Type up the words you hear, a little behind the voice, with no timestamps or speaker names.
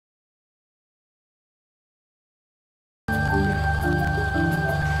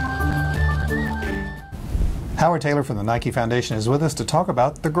Howard Taylor from the Nike Foundation is with us to talk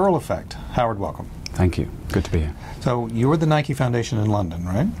about the girl effect. Howard, welcome. Thank you. Good to be here. So you're the Nike Foundation in London,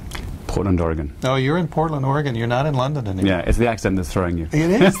 right? Portland, Oregon. Oh, you're in Portland, Oregon. You're not in London anymore. Yeah, it's the accent that's throwing you.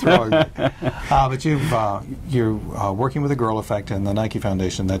 It is throwing you. But you're working with the girl effect and the Nike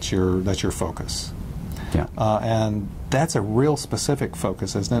Foundation. That's your focus. Yeah. And that's a real specific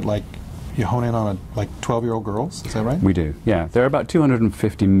focus, isn't it? Like you hone in on 12-year-old girls. Is that right? We do. Yeah. There are about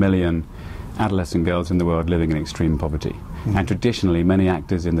 250 million adolescent girls in the world living in extreme poverty. Mm-hmm. And traditionally, many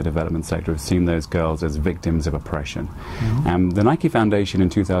actors in the development sector have seen those girls as victims of oppression. Mm-hmm. The Nike Foundation in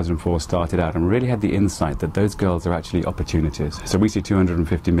 2004 started out and really had the insight that those girls are actually opportunities. So we see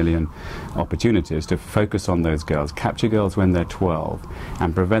 250 million opportunities to focus on those girls, capture girls when they're 12,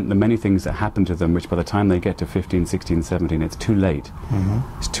 and prevent the many things that happen to them, which by the time they get to 15, 16, 17, it's too late.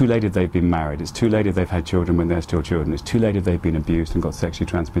 Mm-hmm. It's too late if they've been married. It's too late if they've had children when they're still children. It's too late if they've been abused and got sexually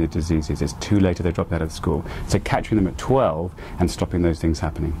transmitted diseases. It's too late if they've dropped out of school. So capturing them at 12 and stopping those things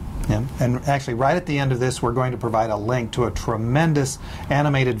happening. Yeah. And actually, right at the end of this, we're going to provide a link to a tremendous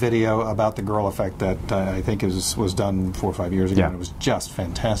animated video about the girl effect that I think was done 4 or 5 years ago, yeah. And it was just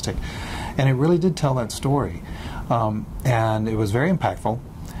fantastic. And it really did tell that story. And it was very impactful.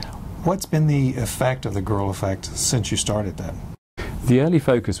 What's been the effect of the girl effect since you started that? The early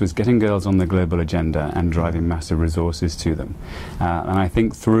focus was getting girls on the global agenda and driving massive resources to them. And I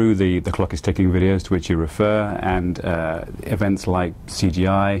think through the clock is ticking videos to which you refer and events like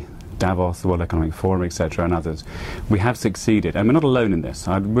CGI, Davos, the World Economic Forum, etc., and others, we have succeeded. And we're not alone in this.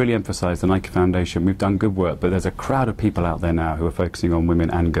 I'd really emphasize the Nike Foundation. We've done good work, but there's a crowd of people out there now who are focusing on women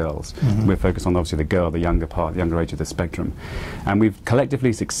and girls. Mm-hmm. We're focused on, obviously, the girl, the younger part, the younger age of the spectrum. And we've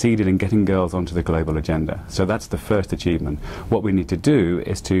collectively succeeded in getting girls onto the global agenda. So that's the first achievement. What we need to do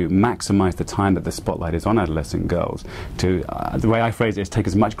is to maximize the time that the spotlight is on adolescent girls. To the way I phrase it is take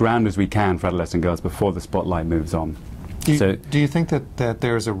as much ground as we can for adolescent girls before the spotlight moves on. Do you think that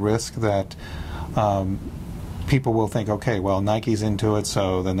there's a risk that people will think, okay, well, Nike's into it,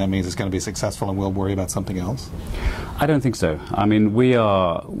 so then that means it's going to be successful and we'll worry about something else? I don't think so. I mean, we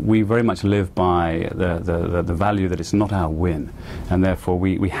very much live by the value that it's not our win, and therefore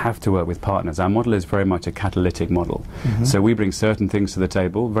we have to work with partners. Our model is very much a catalytic model. Mm-hmm. So we bring certain things to the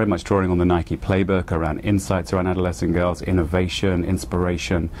table, very much drawing on the Nike playbook around insights around adolescent girls, innovation,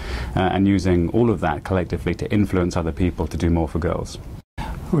 inspiration, and using all of that collectively to influence other people to do more for girls.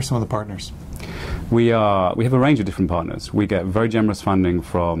 Who are some of the partners? We have a range of different partners. We get very generous funding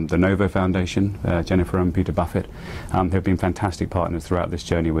from the Novo Foundation, Jennifer and Peter Buffett, who have been fantastic partners throughout this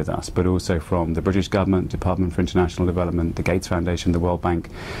journey with us, but also from the British government, Department for International Development, the Gates Foundation, the World Bank.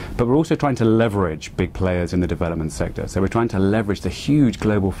 But we're also trying to leverage big players in the development sector. So we're trying to leverage the huge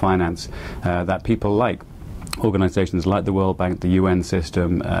global finance that people like organizations like the World Bank, the UN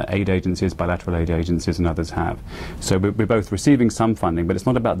system, aid agencies, bilateral aid agencies, and others have. So we're both receiving some funding, but it's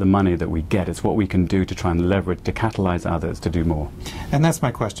not about the money that we get, it's what we can do to try and leverage, to catalyze others to do more. And that's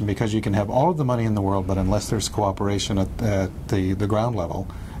my question, because you can have all of the money in the world, but unless there's cooperation at the ground level,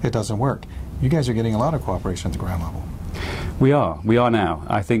 it doesn't work. You guys are getting a lot of cooperation at the ground level. We are now.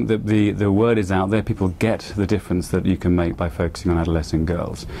 I think that the word is out there. People get the difference that you can make by focusing on adolescent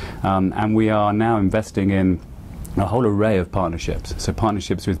girls. And we are now investing in a whole array of partnerships. So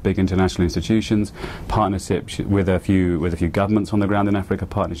partnerships with big international institutions, partnerships with a few governments on the ground in Africa,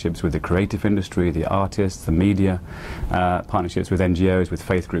 partnerships with the creative industry, the artists, the media, partnerships with NGOs, with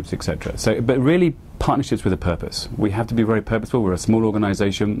faith groups, etc. So, but really partnerships with a purpose. We have to be very purposeful. We're a small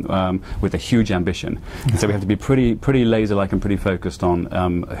organization with a huge ambition. And so we have to be pretty laser-like and pretty focused on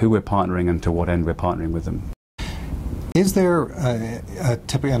who we're partnering and to what end we're partnering with them. Is there a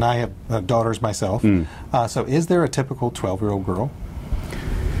typical, and I have daughters myself, so is there a typical 12-year-old girl?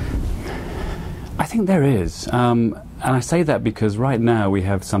 I think there is. And I say that because right now we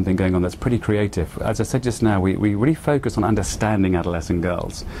have something going on that's pretty creative. As I said just now, we really focus on understanding adolescent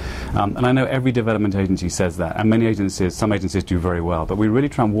girls. And I know every development agency says that, and many agencies, some agencies do very well, but we really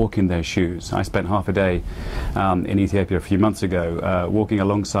try and walk in their shoes. I spent half a day in Ethiopia a few months ago walking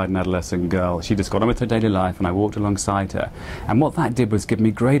alongside an adolescent girl. She just got on with her daily life, and I walked alongside her. And what that did was give me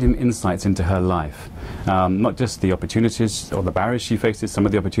great insights into her life. Not just the opportunities or the barriers she faces, some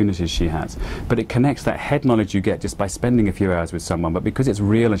of the opportunities she has, but it connects that head knowledge you get just by spending a few hours with someone, but because it's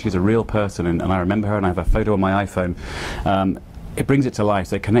real and she's a real person, and I remember her and I have a photo on my iPhone, it brings it to life,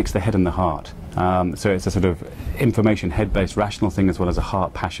 so it connects the head and the heart. So it's a sort of information head-based rational thing as well as a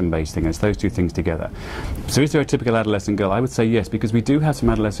heart passion-based thing. It's those two things together. So is there a typical adolescent girl? I would say yes, because we do have some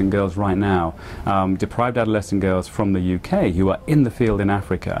adolescent girls right now, deprived adolescent girls from the UK who are in the field in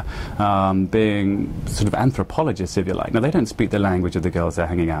Africa, being sort of anthropologists, if you like. Now, they don't speak the language of the girls they're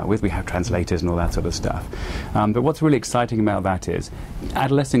hanging out with. We have translators and all that sort of stuff. But what's really exciting about that is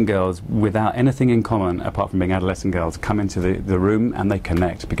adolescent girls without anything in common apart from being adolescent girls come into the room and they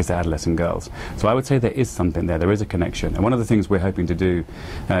connect because they're adolescent girls. So I would say there is something there. There is a connection. And one of the things we're hoping to do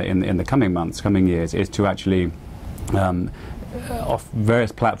in the coming months, coming years, is to actually off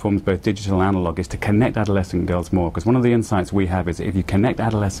various platforms, both digital and analog, is to connect adolescent girls more. Because one of the insights we have is if you connect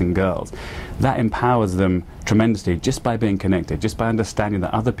adolescent girls, that empowers them tremendously just by being connected, just by understanding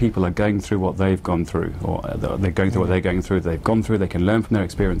that other people are going through what they've gone through, or they're going through what they're going through, they've gone through, they can learn from their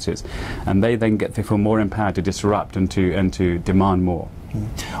experiences, and they feel more empowered to disrupt and to demand more.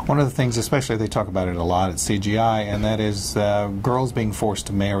 One of the things, especially they talk about it a lot at CGI, and that is girls being forced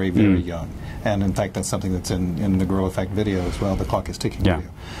to marry very young. And in fact, that's something that's in the Girl Effect video as well, the Clock is Ticking video.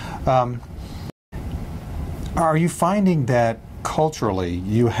 Are you finding that culturally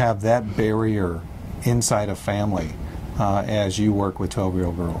you have that barrier inside a family as you work with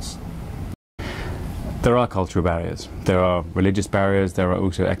 12-year-old girls? There are cultural barriers. There are religious barriers. There are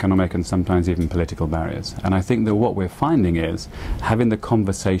also economic and sometimes even political barriers. And I think that what we're finding is having the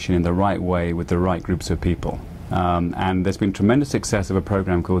conversation in the right way with the right groups of people. And there's been tremendous success of a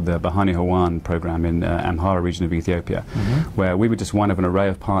program called the Bahani Hawan program in Amhara region of Ethiopia, where we were just one of an array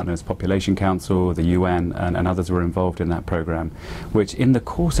of partners, Population Council, the UN, and others were involved in that program, which in the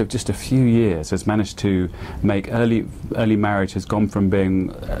course of just a few years has managed to make early marriage has gone from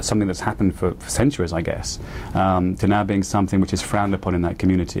being something that's happened for centuries, I guess, to now being something which is frowned upon in that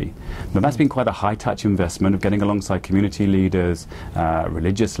community. But that's been quite a high-touch investment of getting alongside community leaders,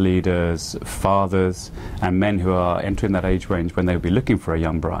 religious leaders, fathers, and men who are entering that age range when they would be looking for a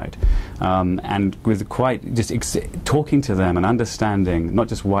young bride, and with quite just talking to them and understanding not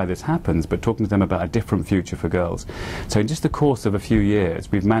just why this happens, but talking to them about a different future for girls. So in just the course of a few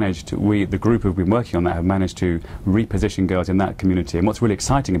years, we've managed, the group who've been working on that have managed to reposition girls in that community. And what's really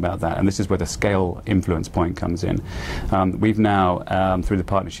exciting about that, and this is where the scale influence point comes in, we've now, through the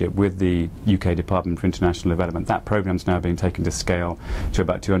partnership with the UK Department for International Development, that program's now being taken to scale to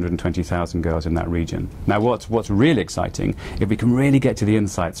about 220,000 girls in that region. Now what's really exciting, if we can really get to the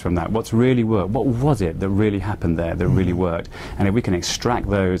insights from that, what's really worked, what was it that really happened there that really worked, and if we can extract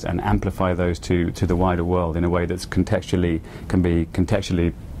those and amplify those to the wider world in a way that's can be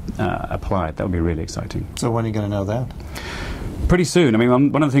contextually applied, that would be really exciting. So when are you going to know that? Pretty soon. I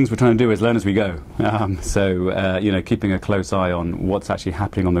mean, one of the things we're trying to do is learn as we go. You know, keeping a close eye on what's actually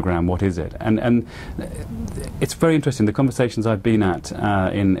happening on the ground, what is it? And it's very interesting, the conversations I've been at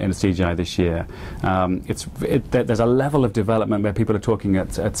in CGI this year, there's a level of development where people are talking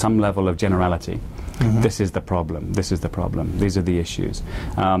at some level of generality. This is the problem, this is the problem, these are the issues,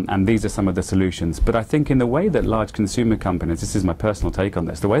 and these are some of the solutions. But I think in the way that large consumer companies, this is my personal take on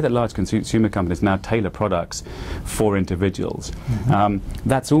this, the way that large consumer companies now tailor products for individuals,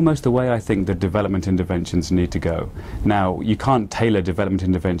 that's almost the way I think the development interventions need to go. Now, you can't tailor development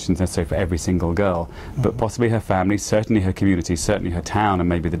interventions necessarily for every single girl, but possibly her family, certainly her community, certainly her town, and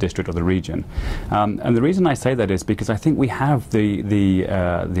maybe the district or the region. And the reason I say that is because I think we have the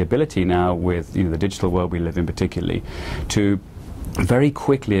ability now with the digital world we live in particularly to very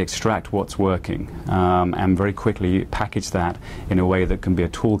quickly extract what's working and very quickly package that in a way that can be a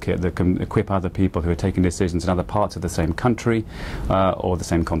toolkit that can equip other people who are taking decisions in other parts of the same country or the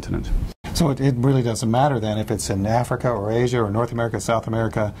same continent. So it really doesn't matter then if it's in Africa or Asia or North America, South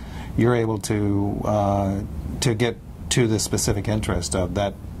America, you're able to get to the specific interest of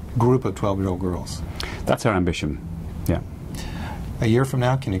that group of 12-year-old girls. That's our ambition, yeah. A year from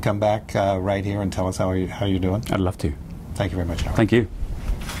now, can you come back right here and tell us how you're doing? I'd love to. Thank you very much, Howard. Thank you.